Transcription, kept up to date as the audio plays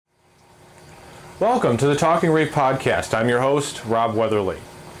Welcome to the Talking Reef Podcast. I'm your host, Rob Weatherly.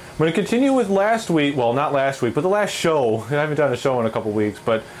 I'm going to continue with last week, well, not last week, but the last show. I haven't done a show in a couple weeks,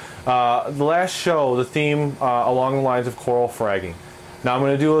 but the last show, the theme along the lines of coral fragging. Now I'm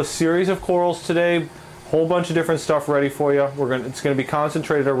going to do a series of corals today, whole bunch of different stuff ready for you. It's going to be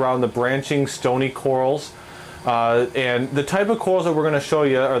concentrated around the branching stony corals. And the type of corals that we're going to show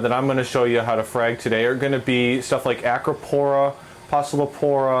you, or that I'm going to show you how to frag today, are going to be stuff like Acropora,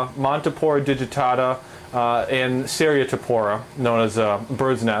 Pocillopora, Montipora digitata, and Seriatopora, known as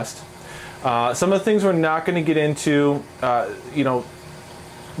bird's nest. Some of the things we're not going to get into,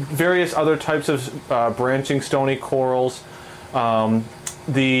 various other types of branching stony corals. Most of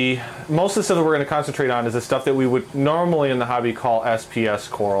the stuff that we're going to concentrate on is the stuff that we would normally in the hobby call SPS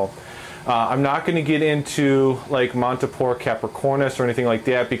coral. I'm not going to get into like Montipora capricornis or anything like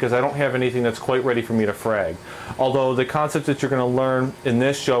that because I don't have anything that's quite ready for me to frag. Although the concepts that you're going to learn in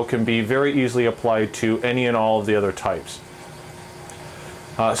this show can be very easily applied to any and all of the other types.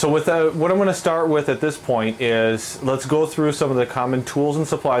 So what I'm going to start with at this point is let's go through some of the common tools and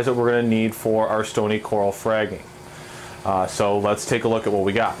supplies that we're going to need for our stony coral fragging. So let's take a look at what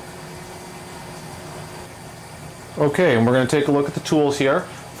we got. Okay, and we're going to take a look at the tools here.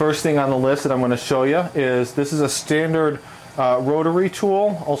 First thing on the list that I'm going to show you is this is a standard rotary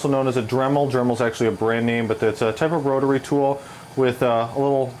tool, also known as a Dremel. Dremel is actually a brand name, but it's a type of rotary tool with a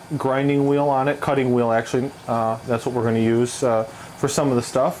little grinding wheel on it, cutting wheel actually. That's what we're going to use for some of the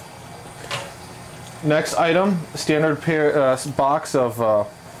stuff. Next item, standard box of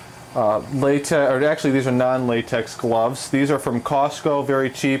latex, or actually these are non-latex gloves. These are from Costco,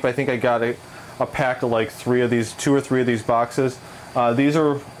 very cheap. I think I got a pack of like two or three of these boxes. These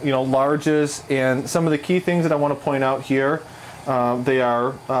are, larges, and some of the key things that I want to point out here, they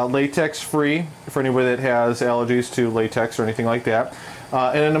are latex free for anybody that has allergies to latex or anything like that.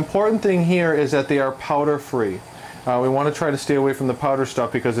 And an important thing here is that they are powder free. We want to try to stay away from the powder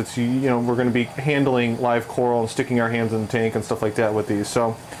stuff because it's, we're going to be handling live coral and sticking our hands in the tank and stuff like that with these.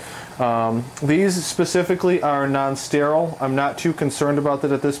 So these specifically are non-sterile. I'm not too concerned about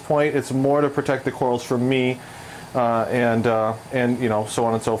that at this point. It's more to protect the corals from me. And so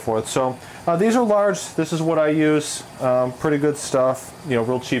on and so forth. So these are large. This is what I use. Pretty good stuff.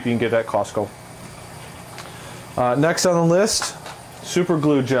 Real cheap. You can get at Costco. Next on the list, super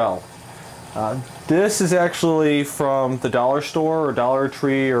glue gel. This is actually from the dollar store or Dollar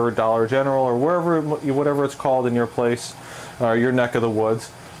Tree or Dollar General or whatever it's called in your place, your neck of the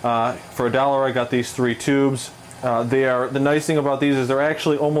woods. For $1, I got these 3 tubes. The nice thing about these is they're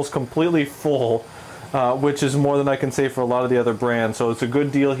actually almost completely full. Which is more than I can say for a lot of the other brands, so it's a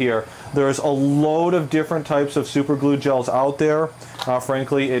good deal here. There's a load of different types of super glue gels out there.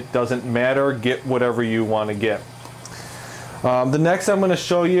 Frankly, it doesn't matter. Get whatever you want to get. The next I'm going to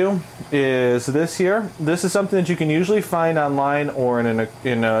show you is this here. This is something that you can usually find online or in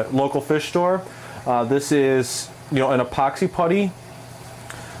a local fish store. This is an epoxy putty.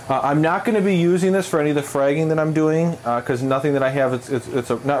 I'm not going to be using this for any of the fragging that I'm doing because nothing that I have it's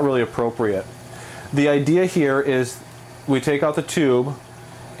not really appropriate. The idea here is we take out the tube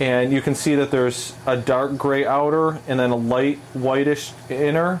and you can see that there's a dark gray outer and then a light whitish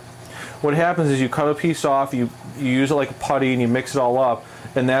inner. What happens is you cut a piece off, you use it like a putty and you mix it all up,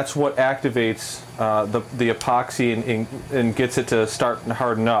 and that's what activates the epoxy and gets it to start and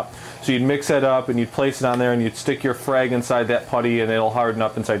harden up. So you'd mix that up and you'd place it on there and you'd stick your frag inside that putty and it'll harden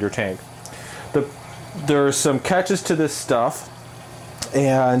up inside your tank. There's some catches to this stuff.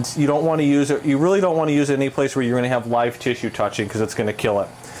 And you don't want to use it. You really don't want to use it any place where you're going to have live tissue touching because it's going to kill it.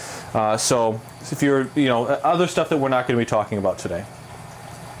 So if you're, other stuff that we're not going to be talking about today.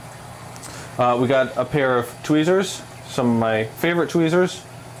 We got a pair of tweezers, some of my favorite tweezers.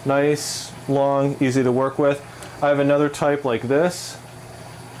 Nice, long, easy to work with. I have another type like this.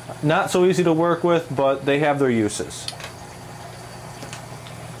 Not so easy to work with, but they have their uses.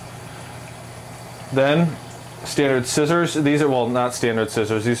 Then standard scissors. These are, well, not standard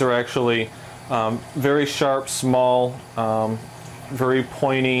scissors. These are actually very sharp, small, very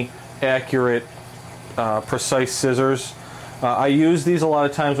pointy, accurate, precise scissors. I use these a lot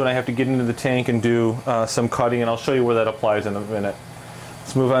of times when I have to get into the tank and do some cutting, and I'll show you where that applies in a minute.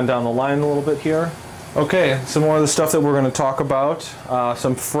 Let's move on down the line a little bit here. Okay, some more of the stuff that we're going to talk about.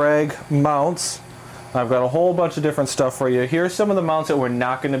 Some frag mounts. I've got a whole bunch of different stuff for you. Here's some of the mounts that we're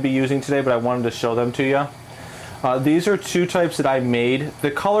not going to be using today, but I wanted to show them to you. These are 2 types that I made. The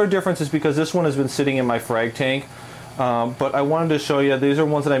color difference is because this one has been sitting in my frag tank, but I wanted to show you, these are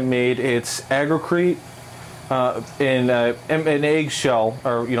ones that I made. It's Agrocrete in an egg shell,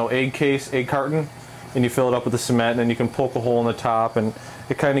 or egg case, egg carton, and you fill it up with the cement, and then you can poke a hole in the top, and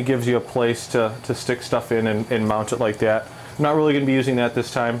it kind of gives you a place to stick stuff in and mount it like that. I'm not really going to be using that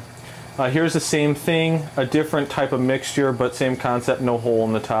this time. Here's the same thing, a different type of mixture, but same concept, no hole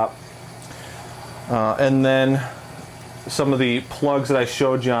in the top. And then some of the plugs that I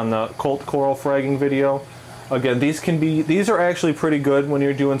showed you on the Colt Coral fragging video. Again, these are actually pretty good when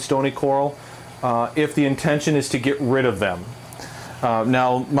you're doing stony coral, if the intention is to get rid of them.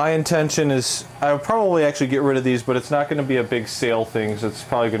 Now, my intention is, I would probably actually get rid of these, but it's not going to be a big sale thing, so it's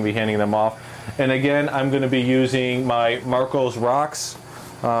probably going to be handing them off. And again, I'm going to be using my Marco's rocks.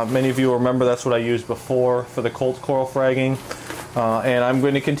 Many of you remember that's what I used before for the Colt Coral fragging. And I'm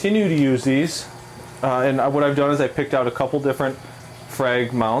going to continue to use these. And what I've done is I picked out a couple different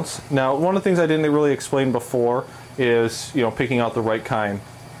frag mounts. Now, one of the things I didn't really explain before is, picking out the right kind.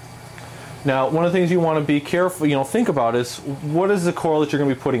 Now, one of the things you want to be careful, think about is, what is the coral that you're going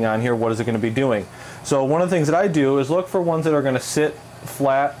to be putting on here? What is it going to be doing? So one of the things that I do is look for ones that are going to sit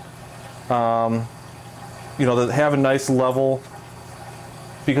flat, that have a nice level,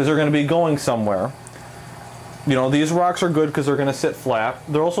 because they're going to be going somewhere. These rocks are good because they're going to sit flat.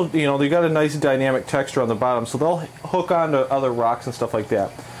 They're also, they got a nice dynamic texture on the bottom, so they'll hook onto other rocks and stuff like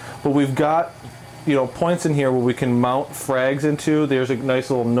that. But we've got, points in here where we can mount frags into. There's a nice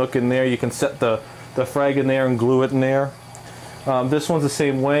little nook in there. You can set the frag in there and glue it in there. This one's the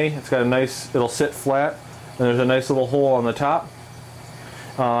same way. It's got it'll sit flat, and there's a nice little hole on the top.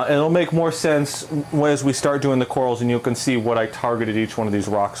 And it'll make more sense as we start doing the corals, and you can see what I targeted each one of these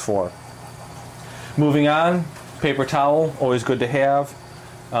rocks for. Moving on, paper towel, always good to have.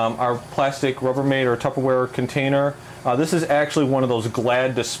 Our plastic Rubbermaid or Tupperware container. This is actually one of those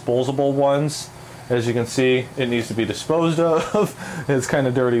Glad disposable ones. As you can see, it needs to be disposed of. It's kind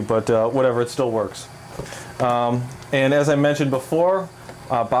of dirty, but whatever, it still works. And as I mentioned before,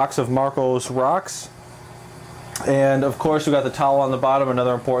 a box of Marco's rocks. And of course, we got the towel on the bottom,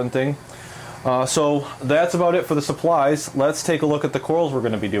 another important thing. So that's about it for the supplies. Let's take a look at the corals we're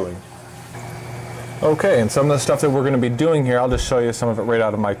going to be doing. Okay, and some of the stuff that we're going to be doing here, I'll just show you some of it right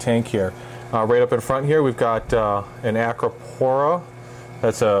out of my tank here. Right up in front here, we've got an Acropora.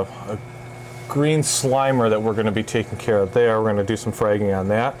 That's a green slimer that we're going to be taking care of there. We're going to do some fragging on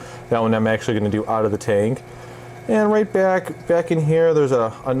that. That one I'm actually going to do out of the tank. And right back in here, there's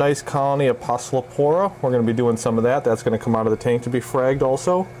a nice colony of Poecilopora. We're going to be doing some of that. That's going to come out of the tank to be fragged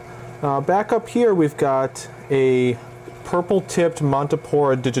also. Back up here, we've got a purple-tipped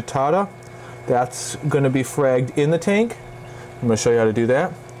Montipora digitata. That's going to be fragged in the tank. I'm going to show you how to do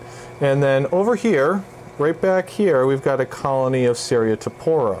that. And then over here, right back here, we've got a colony of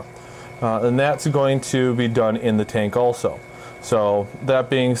Seriatopora. And that's going to be done in the tank also. So that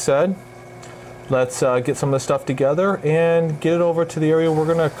being said, let's get some of the stuff together and get it over to the area we're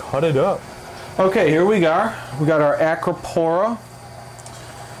going to cut it up. Okay, here we are. We got our Acropora.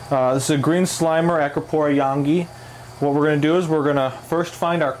 This is a green slimer, Acropora youngi. What we're going to do is we're going to first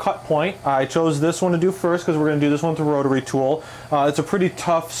find our cut point. I chose this one to do first because we're going to do this one with a rotary tool. It's a pretty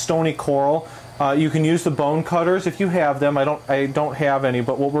tough stony coral. You can use the bone cutters if you have them. I don't have any,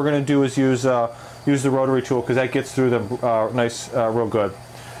 but what we're going to do is use the rotary tool because that gets through them real good.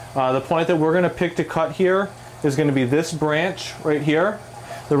 The point that we're going to pick to cut here is going to be this branch right here.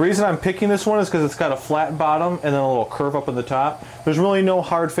 The reason I'm picking this one is because it's got a flat bottom and then a little curve up at the top. There's really no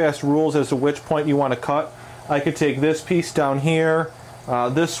hard fast rules as to which point you want to cut. I could take this piece down here,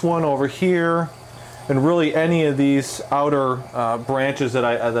 this one over here, and really any of these outer branches that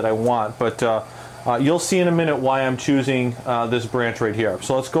I want. But you'll see in a minute why I'm choosing this branch right here.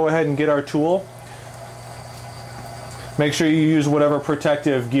 So let's go ahead and get our tool. Make sure you use whatever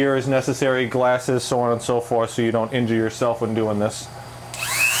protective gear is necessary, glasses, so on and so forth, so you don't injure yourself when doing this.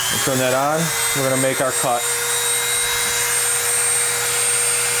 And turn that on. We're going to make our cut.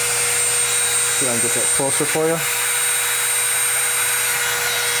 See if I can get that closer for you.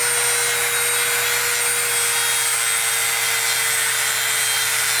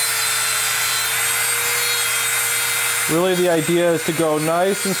 Really, the idea is to go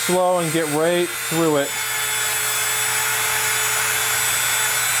nice and slow and get right through it.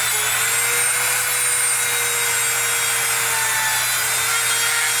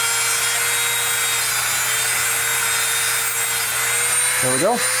 There we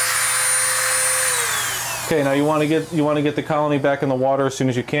go. Okay, now you want to get the colony back in the water as soon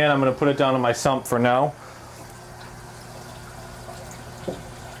as you can. I'm going to put it down in my sump for now.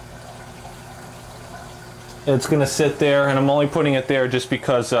 It's going to sit there, and I'm only putting it there just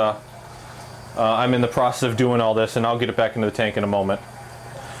because I'm in the process of doing all this, and I'll get it back into the tank in a moment.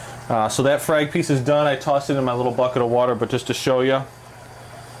 So that frag piece is done. I tossed it in my little bucket of water, but just to show you,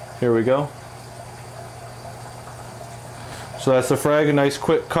 here we go. So that's the frag, a nice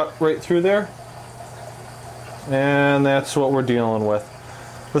quick cut right through there. And that's what we're dealing with.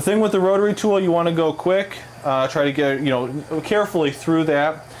 The thing with the rotary tool, you want to go quick. Try to get, carefully through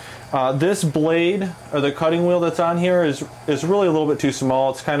that. This blade, or the cutting wheel that's on here, is really a little bit too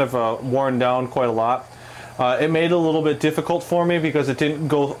small. It's kind of worn down quite a lot. It made it a little bit difficult for me because it didn't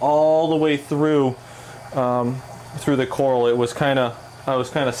go all the way through the coral. I was kind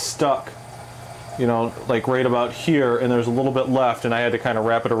of stuck, like right about here, and there's a little bit left, and I had to kind of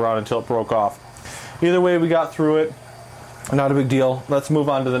wrap it around until it broke off. Either way, we got through it. Not a big deal. Let's move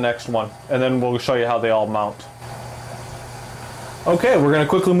on to the next one, and then we'll show you how they all mount. Okay, we're going to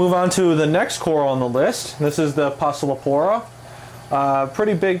quickly move on to the next coral on the list. This is the Passalipora.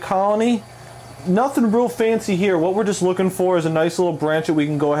 Pretty big colony. Nothing real fancy here. What we're just looking for is a nice little branch that we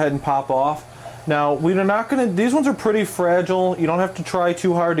can go ahead and pop off. Now, we're not going to, these ones are pretty fragile. You don't have to try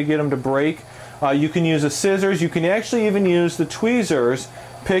too hard to get them to break. You can use the scissors. You can actually even use the tweezers.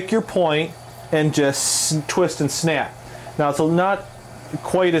 Pick your point and just twist and snap. Now, it's not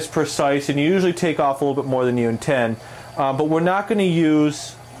quite as precise, and you usually take off a little bit more than you intend. But we're not going to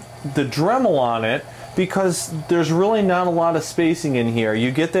use the Dremel on it because there's really not a lot of spacing in here. You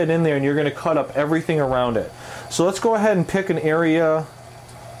get that in there and you're going to cut up everything around it. So let's go ahead and pick an area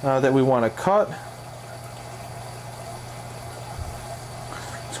that we want to cut.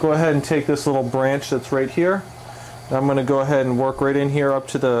 Let's go ahead and take this little branch that's right here. And I'm going to go ahead and work right in here up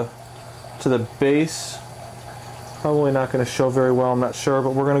to the base. Probably not going to show very well, I'm not sure,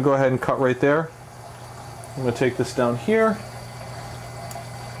 but we're going to go ahead and cut right there. I'm going to take this down here.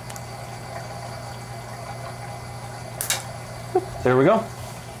 There we go.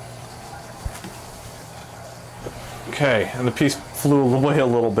 Okay, and the piece flew away a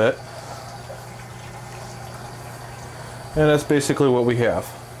little bit. And that's basically what we have.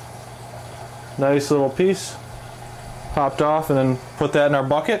 Nice little piece. Popped off, and then put that in our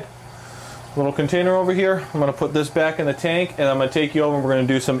bucket. Little container over here. I'm going to put this back in the tank, and I'm going to take you over and we're going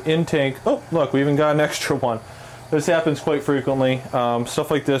to do some in-tank. Oh, look, we even got an extra one. This happens quite frequently.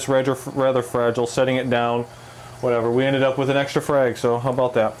 Stuff like this, rather fragile, setting it down, whatever. We ended up with an extra frag, so how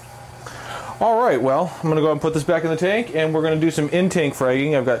about that? All right, well, I'm going to go ahead and put this back in the tank, and we're going to do some in-tank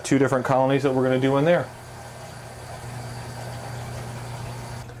fragging. I've got 2 different colonies that we're going to do in there.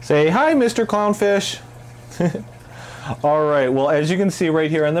 Say hi, Mr. Clownfish. All right, well, as you can see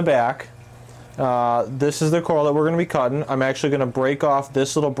right here in the back, this is the coral that we're going to be cutting. I'm actually going to break off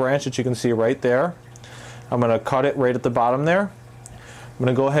this little branch that you can see right there. I'm going to cut it right at the bottom there. I'm going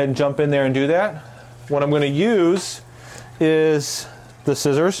to go ahead and jump in there and do that. What I'm going to use is the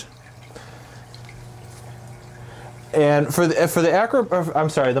scissors. And for the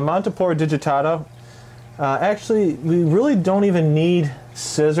Montipora digitata, actually we really don't even need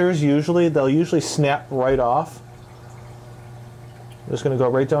scissors usually. They'll usually snap right off. Just going to go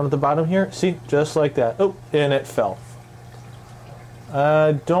right down at the bottom here. See, just like that. Oh, and it fell.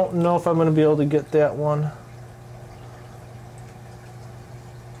 I don't know if I'm going to be able to get that one.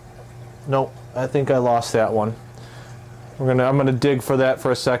 Nope, I think I lost that one. I'm going to dig for that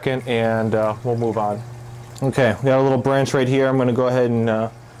for a second, and we'll move on. Okay, we got a little branch right here. I'm going to go ahead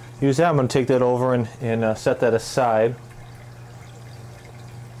and use that. I'm going to take that over and set that aside.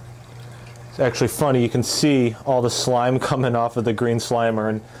 It's actually funny, you can see all the slime coming off of the green slimer,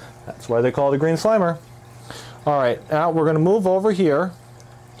 and that's why they call it a green slimer. Alright, now we're going to move over here.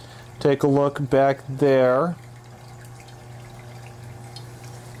 Take a look back there.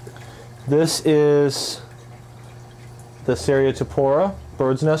 This is the Ceratopora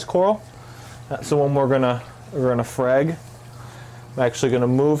bird's nest coral. That's the one we're gonna frag. I'm actually going to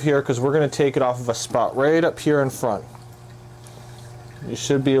move here because we're going to take it off of a spot right up here in front. You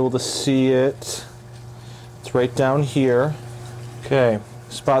should be able to see it. It's right down here. Okay,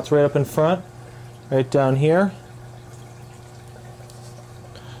 spot's right up in front, right down here.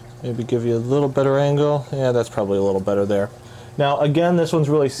 Maybe give you a little better angle. Yeah, that's probably a little better there. Now again, this one's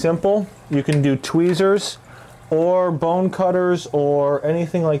really simple. You can do tweezers or bone cutters or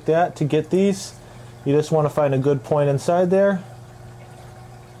anything like that to get these. You just want to find a good point inside there.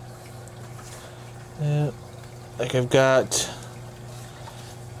 Yeah, like I've got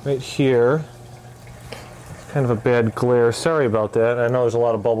right here. Kind of a bad glare. Sorry about that. I know there's a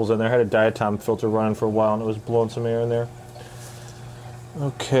lot of bubbles in there. I had a diatom filter running for a while and it was blowing some air in there.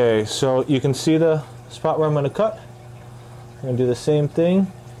 Okay, so you can see the spot where I'm going to cut. I'm going to do the same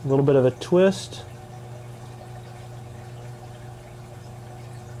thing. A little bit of a twist.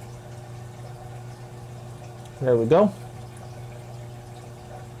 There we go.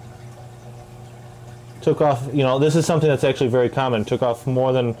 Took off, you know, this is something that's actually very common. Took off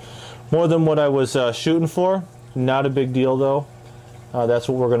more than what I was shooting for. Not a big deal though. That's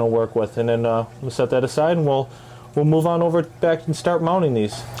what we're going to work with, and then we'll set that aside, and we'll move on over back and start mounting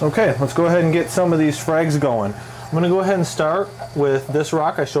these. Okay, let's go ahead and get some of these frags going. I'm going to go ahead and start with this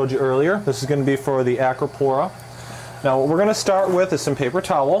rock I showed you earlier. This is going to be for the Acropora. Now what we're going to start with is some paper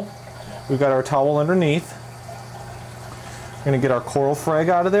towel. We've got our towel underneath. We're going to get our coral frag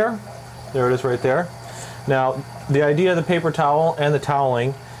out of there. There it is right there. Now the idea of the paper towel and the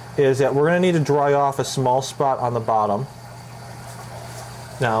toweling is that we're going to need to dry off a small spot on the bottom.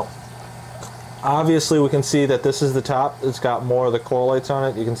 Now obviously we can see that this is the top. It's got more of the coralites on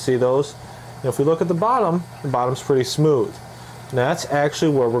it. You can see those. Now if we look at the bottom's pretty smooth. And that's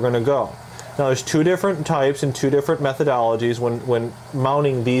actually where we're going to go. Now there's two different types and two different methodologies when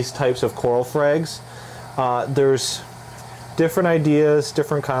mounting these types of coral frags. There's different ideas,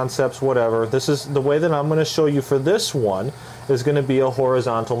 different concepts, whatever. This is the way that I'm going to show you for this one is going to be a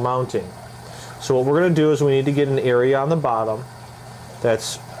horizontal mounting. So what we're going to do is we need to get an area on the bottom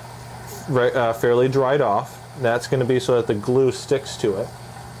that's fairly dried off. That's going to be so that the glue sticks to it.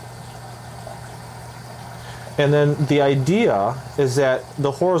 And then the idea is that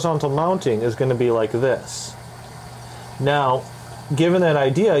the horizontal mounting is going to be like this. Now, given that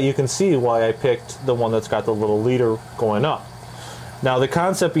idea, you can see why I picked the one that's got the little leader going up. Now, the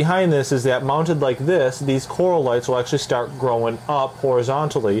concept behind this is that mounted like this, these coralites will actually start growing up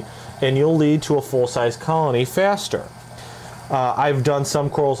horizontally, and you'll lead to a full-size colony faster. I've done some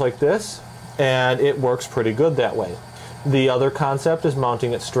corals like this, and it works pretty good that way. The other concept is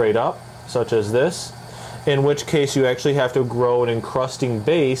mounting it straight up, such as this, in which case you actually have to grow an encrusting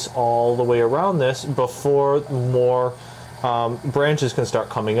base all the way around this before more branches can start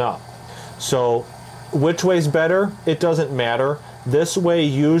coming up. So which way's better? It doesn't matter. This way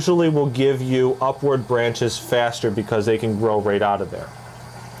usually will give you upward branches faster because they can grow right out of there.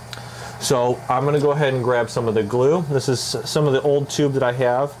 So I'm going to go ahead and grab some of the glue. This is some of the old tube that I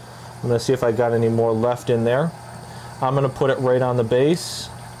have. I'm going to see if I got any more left in there. I'm going to put it right on the base,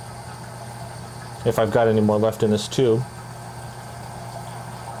 if I've got any more left in this tube.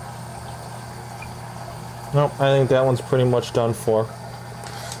 Nope, I think that one's pretty much done for.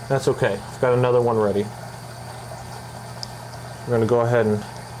 That's okay. I've got another one ready. We're going to go ahead and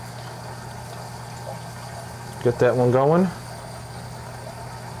get that one going.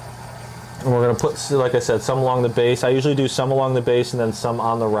 And we're going to put, like I said, some along the base. I usually do some along the base and then some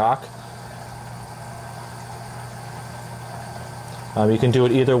on the rock. You can do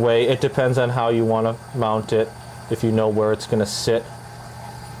it either way. It depends on how you want to mount it, if you know where it's going to sit.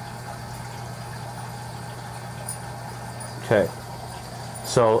 Okay.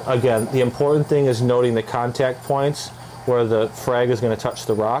 So again, the important thing is noting the contact points where the frag is going to touch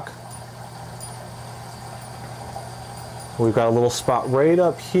the rock. We've got a little spot right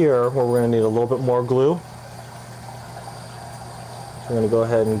up here where we're going to need a little bit more glue. So we're going to go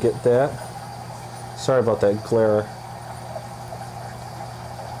ahead and get that. Sorry about that glare.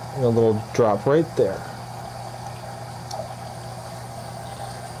 And a little drop right there.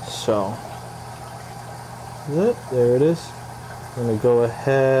 So, there it is. I'm going to go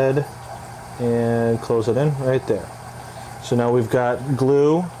ahead and close it in right there. So now we've got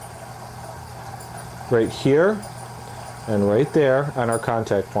glue right here and right there on our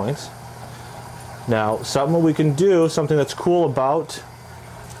contact points. Now, something we can do, something that's cool about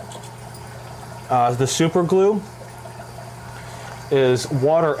the super glue is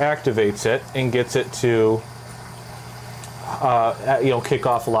water activates it and gets it to kick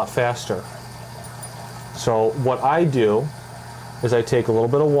off a lot faster. So what I do is I take a little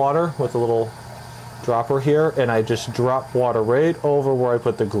bit of water with a little dropper here and I just drop water right over where I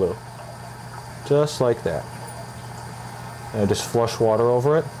put the glue. Just like that. And I just flush water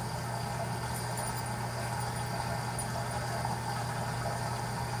over it.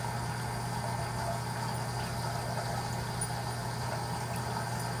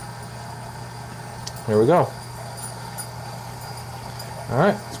 There we go. All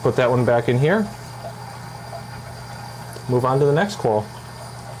right, let's put that one back in here. Move on to the next coral.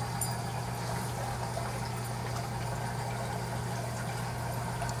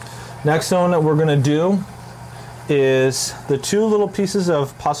 Next one that we're going to do is the two little pieces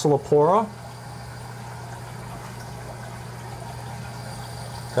of Pusillipora.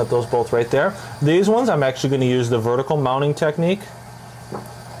 Got those both right there. These ones I'm actually going to use the vertical mounting technique.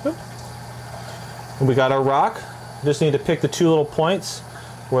 We got our rock. Just need to pick the two little points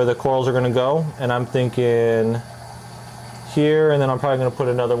where the corals are going to go, and I'm thinking here, and then I'm probably going to put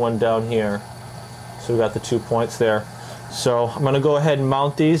another one down here. So we got the 2 points there. So I'm going to go ahead and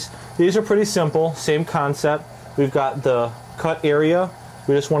mount these. These are pretty simple, same concept. We've got the cut area.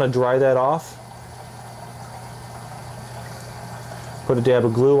 We just want to dry that off. Put a dab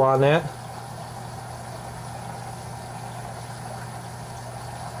of glue on that.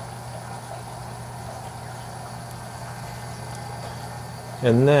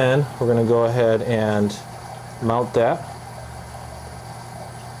 And then we're going to go ahead and mount that.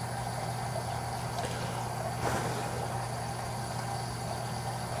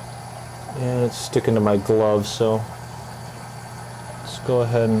 And it's sticking to my glove, so let's go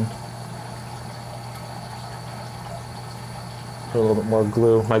ahead and put a little bit more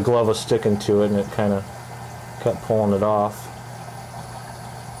glue. My glove was sticking to it and it kind of kept pulling it off.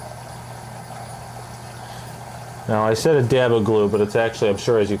 Now I said a dab of glue, but it's actually, I'm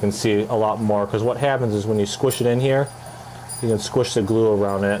sure as you can see, a lot more, because what happens is when you squish it in here, you can squish the glue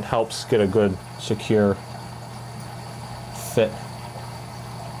around and it helps get a good secure fit.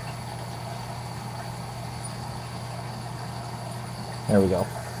 There we go.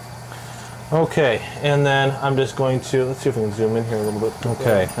 Okay, and then I'm just going to, let's see if we can zoom in here a little bit.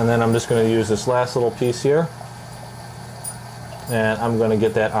 Okay, and then I'm just going to use this last little piece here, and I'm going to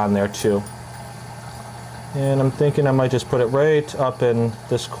get that on there too. And I'm thinking I might just put it right up in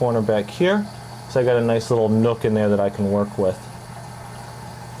this corner back here, so I got a nice little nook in there that I can work with.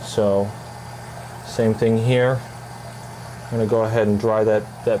 So, same thing here. I'm going to go ahead and dry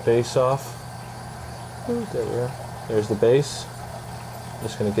that base off. There we are. There's the base.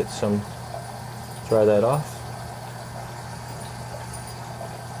 Just going to get some, dry that off.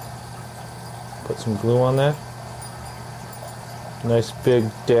 Put some glue on that. Nice big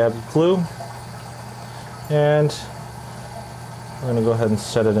dab of glue. And I'm going to go ahead and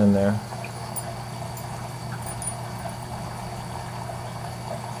set it in there.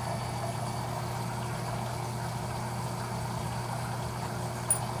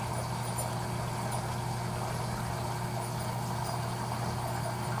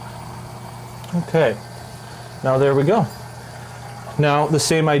 Okay, now there we go. Now the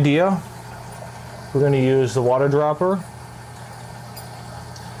same idea, we're going to use the water dropper,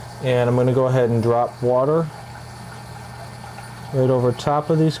 and I'm going to go ahead and drop water right over top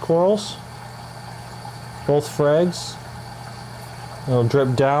of these corals, both frags. It'll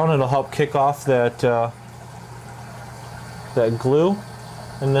drip down, it'll help kick off that that glue,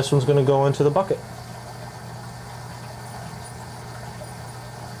 and this one's going to go into the bucket.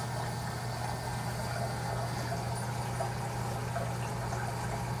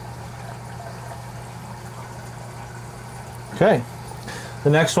 Okay,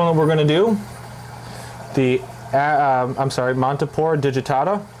 the next one that we're going to do, the Montipora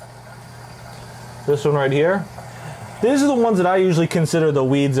digitata. This one right here. These are the ones that I usually consider the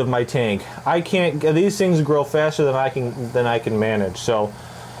weeds of my tank. These things grow faster than I can manage. So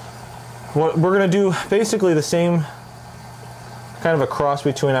what we're going to do, basically the same kind of a cross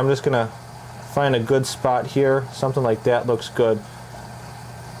between. I'm just going to find a good spot here. Something like that looks good.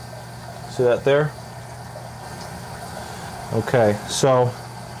 See that there? Okay, so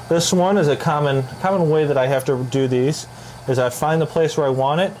this one is a common way that I have to do these, is I find the place where I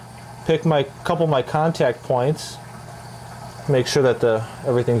want it, pick my couple of my contact points, make sure that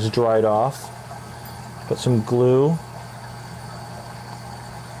everything's dried off, put some glue,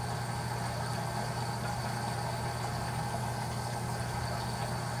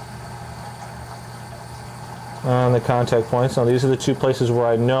 on the contact points. Now these are the two places where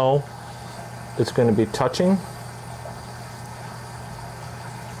I know it's going to be touching.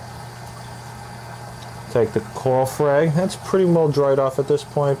 Take the coral frag. That's pretty well dried off at this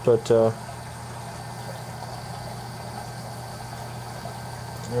point, but there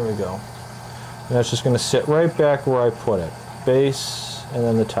we go. And that's just going to sit right back where I put it. Base and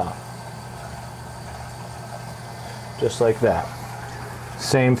then the top. Just like that.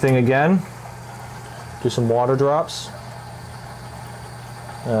 Same thing again. Do some water drops.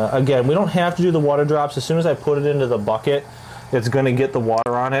 Again, we don't have to do the water drops. As soon as I put it into the bucket, it's going to get the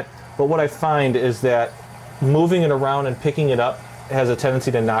water on it. But what I find is that moving it around and picking it up has a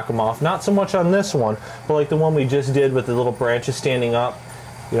tendency to knock them off. Not so much on this one, but like the one we just did with the little branches standing up.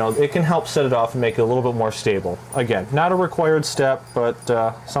 You know, it can help set it off and make it a little bit more stable. Again, not a required step, but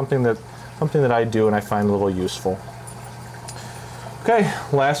something that I do and I find a little useful. Okay,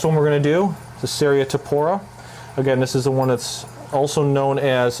 last one we're going to do is the Seriatopora. Again, this is the one that's also known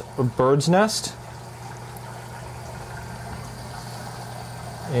as a bird's nest.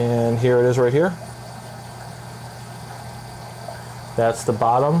 And here it is right here. That's the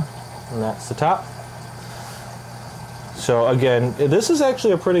bottom, and that's the top. So again, this is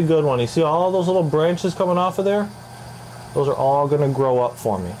actually a pretty good one. You see all those little branches coming off of there? Those are all going to grow up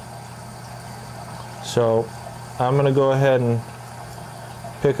for me. So I'm going to go ahead and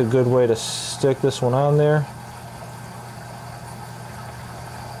pick a good way to stick this one on there.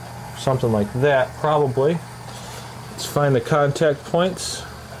 something like that, probably. Let's find the contact points.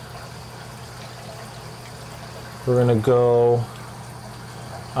 We're going to go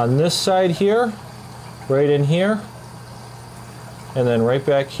on this side here, right in here, and then right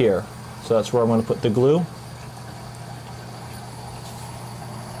back here. So that's where I'm going to put the glue.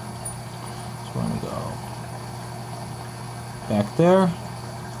 So I'm going to go back there,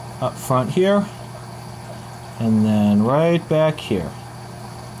 up front here, and then right back here.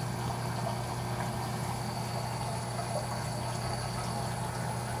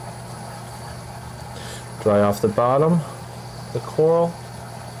 Dry off the bottom, the coral.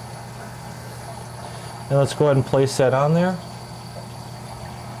 And let's go ahead and place that on there.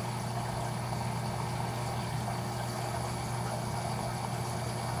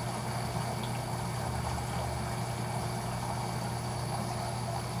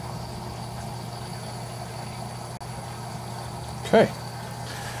 Okay.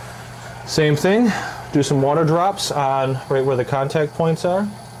 Same thing, do some water drops on right where the contact points are.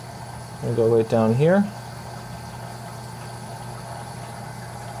 And go right down here.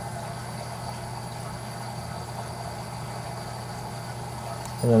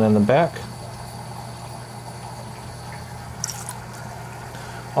 And then in the back.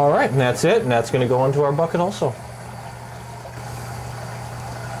 All right, and that's it, and that's going to go into our bucket also.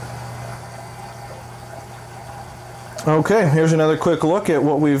 Okay, here's another quick look at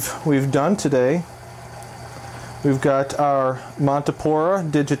what we've done today. We've got our Montipora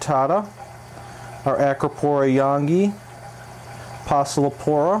digitata, our Acropora youngi,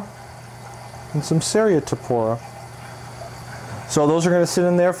 Poecilopora, and some Seriatopora. So those are going to sit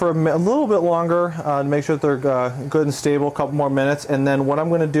in there for a little bit longer to make sure that they're good and stable, a couple more minutes, and then what I'm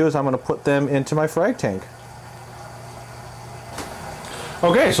going to do is I'm going to put them into my frag tank.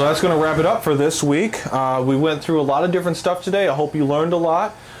 Okay, so that's going to wrap it up for this week. We went through a lot of different stuff today. I hope you learned a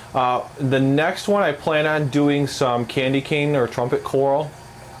lot. The next one I plan on doing some candy cane or trumpet coral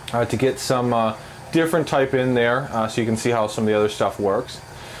to get some different type in there so you can see how some of the other stuff works.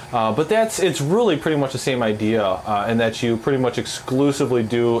 But it's really pretty much the same idea in that you pretty much exclusively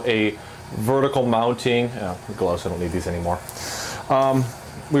do a vertical mounting. Gloves, I don't need these anymore.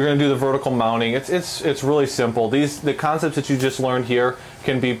 We're going to do the vertical mounting. It's really simple. The concepts that you just learned here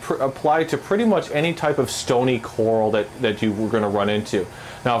can be applied to pretty much any type of stony coral that you were going to run into.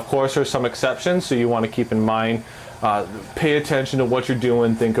 Now, of course, there's some exceptions, so you want to keep in mind. Pay attention to what you're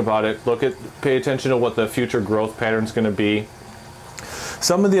doing. Think about it. Pay attention to what the future growth pattern is going to be.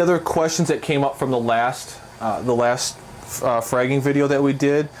 Some of the other questions that came up from the last fragging video that we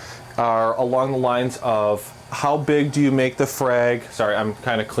did are along the lines of how big do you make the frag? Sorry, I'm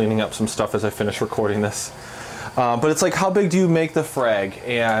kind of cleaning up some stuff as I finish recording this. But it's like, how big do you make the frag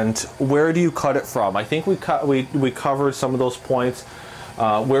and where do you cut it from? I think we covered some of those points.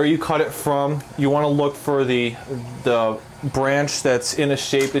 Where you cut it from, you want to look for the branch that's in a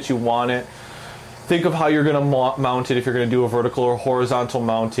shape that you want it. Think of how you're going to mount it if you're going to do a vertical or horizontal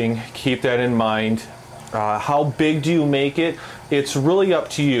mounting. Keep that in mind. How big do you make it? It's really up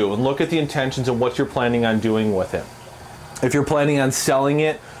to you, and look at the intentions of what you're planning on doing with it. If you're planning on selling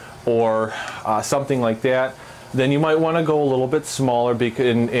it or something like that, then you might want to go a little bit smaller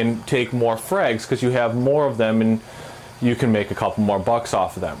and take more frags because you have more of them and you can make a couple more bucks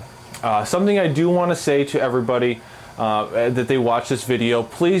off of them. Something I do want to say to everybody that they watch this video,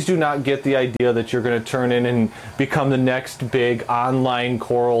 please do not get the idea that you're going to turn in and become the next big online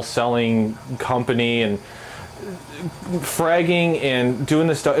coral selling company. And fragging and doing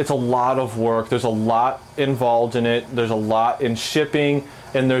this stuff, it's a lot of work. There's a lot involved in it. There's a lot in shipping,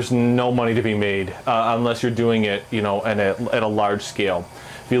 and there's no money to be made unless you're doing it, at a large scale.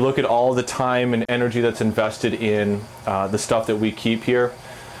 If you look at all the time and energy that's invested in the stuff that we keep here,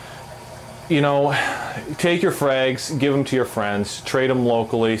 take your frags, give them to your friends, trade them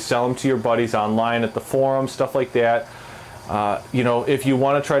locally, sell them to your buddies online at the forum, stuff like that. If you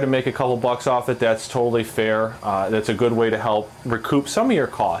want to try to make a couple bucks off it, that's totally fair. That's a good way to help recoup some of your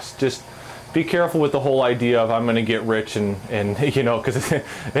costs. Just be careful with the whole idea of I'm going to get rich and because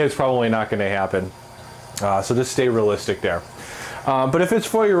it's probably not going to happen. So just stay realistic there. But if it's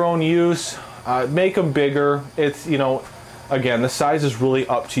for your own use, make them bigger. It's, again, the size is really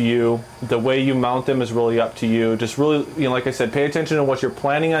up to you. The way you mount them is really up to you. Just really, like I said, pay attention to what you're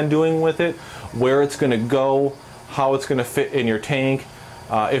planning on doing with it, where it's going to go, how it's going to fit in your tank.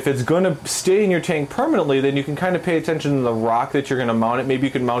 If it's going to stay in your tank permanently, then you can kind of pay attention to the rock that you're going to mount it. Maybe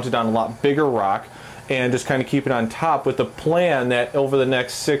you can mount it on a lot bigger rock and just kind of keep it on top with the plan that over the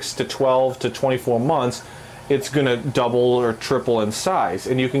next 6 to 12 to 24 months, it's going to double or triple in size.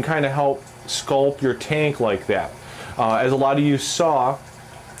 And you can kind of help sculpt your tank like that. As a lot of you saw,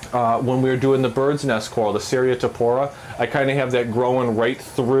 when we were doing the bird's nest coral, the Seriatopora, I kind of have that growing right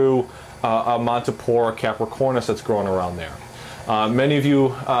through a Montipora capricornis that's growing around there. Many of you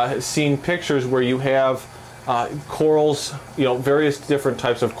have seen pictures where you have corals, various different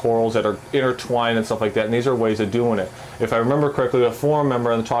types of corals that are intertwined and stuff like that, and these are ways of doing it. If I remember correctly, a forum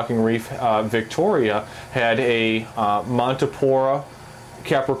member on the Talking Reef, Victoria, had a Montipora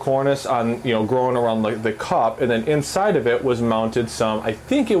capricornis on, growing around the cup, and then inside of it was mounted some, I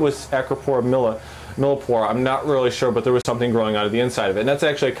think it was Acropora millipora, I'm not really sure, but there was something growing out of the inside of it, and that's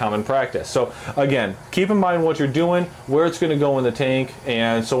actually a common practice. So again, keep in mind what you're doing, where it's going to go in the tank,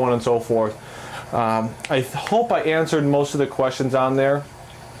 and so on and so forth. I hope I answered most of the questions on there.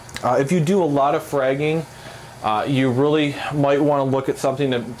 If you do a lot of fragging, you really might want to look at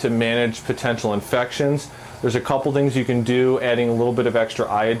something to manage potential infections. There's a couple things you can do, adding a little bit of extra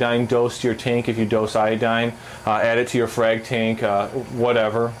iodine dose to your tank if you dose iodine. Add it to your frag tank,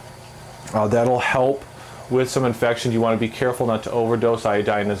 whatever. That'll help with some infections. You want to be careful not to overdose.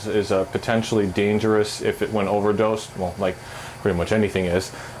 Iodine is potentially dangerous if it when overdosed. Well, like pretty much anything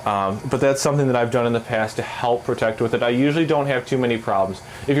is. But that's something that I've done in the past to help protect with it. I usually don't have too many problems.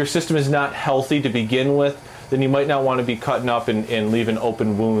 If your system is not healthy to begin with, then you might not want to be cutting up and leaving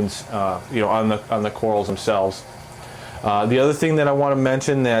open wounds, on the corals themselves. The other thing that I want to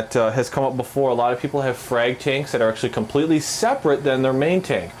mention that has come up before, a lot of people have frag tanks that are actually completely separate than their main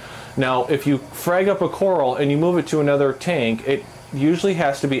tank. Now, if you frag up a coral and you move it to another tank, it usually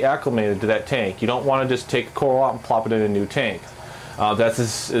has to be acclimated to that tank. You don't want to just take a coral out and plop it in a new tank.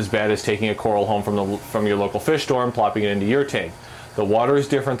 That's as bad as taking a coral home from your local fish store and plopping it into your tank. The water is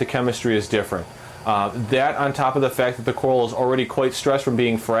different, the chemistry is different. That on top of the fact that the coral is already quite stressed from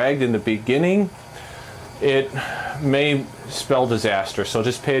being fragged in the beginning, it may spell disaster. So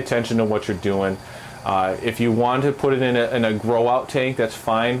just pay attention to what you're doing. If you want to put it in a grow out tank, that's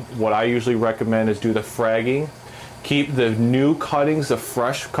fine. What I usually recommend is do the fragging. Keep the new cuttings, the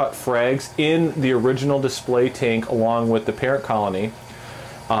fresh cut frags, in the original display tank along with the parent colony.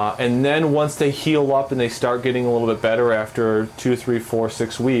 And then once they heal up and they start getting a little bit better after 2, 3, 4,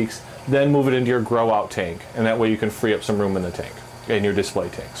 6 weeks, then move it into your grow out tank. And that way you can free up some room in the tank, in your display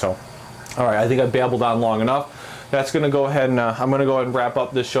tank. So, all right, I think I've babbled on long enough. That's going to go ahead and I'm going to go ahead and wrap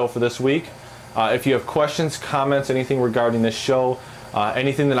up this show for this week. If you have questions, comments, anything regarding this show,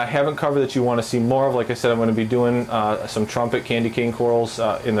 anything that I haven't covered that you want to see more of, like I said, I'm going to be doing some trumpet candy cane corals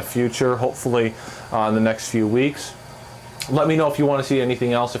in the future, hopefully in the next few weeks. Let me know if you want to see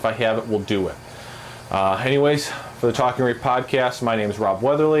anything else. If I have it, we'll do it. Anyways, for the Talking Reef podcast, my name is Rob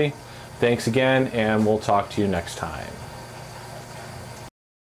Weatherly. Thanks again, and we'll talk to you next time.